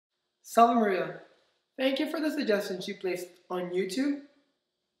Salve Maria, thank you for the suggestions you placed on YouTube,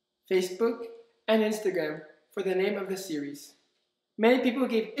 Facebook, and Instagram for the name of the series. Many people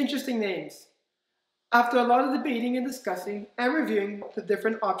gave interesting names. After a lot of debating and discussing and reviewing the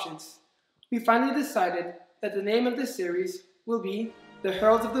different options, we finally decided that the name of this series will be the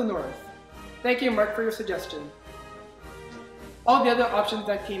Heralds of the North. Thank you, Mark, for your suggestion. All the other options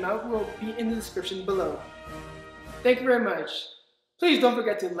that came out will be in the description below. Thank you very much. Please don't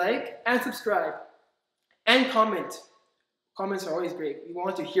forget to like and subscribe and comment. Comments are always great. We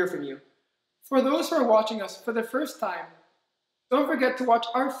want to hear from you. For those who are watching us for the first time, don't forget to watch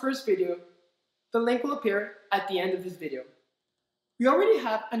our first video. The link will appear at the end of this video. We already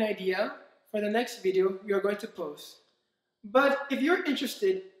have an idea for the next video we are going to post. But if you're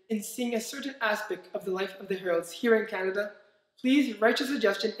interested in seeing a certain aspect of the life of the Heralds here in Canada, please write your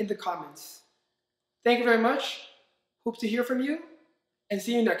suggestion in the comments. Thank you very much. Hope to hear from you, and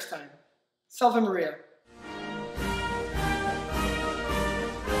see you next time. Salve Maria.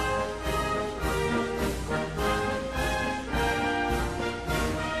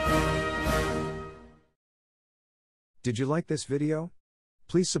 Did you like this video?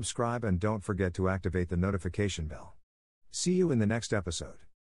 Please subscribe and don't forget to activate the notification bell. See you in the next episode.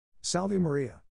 Salve Maria.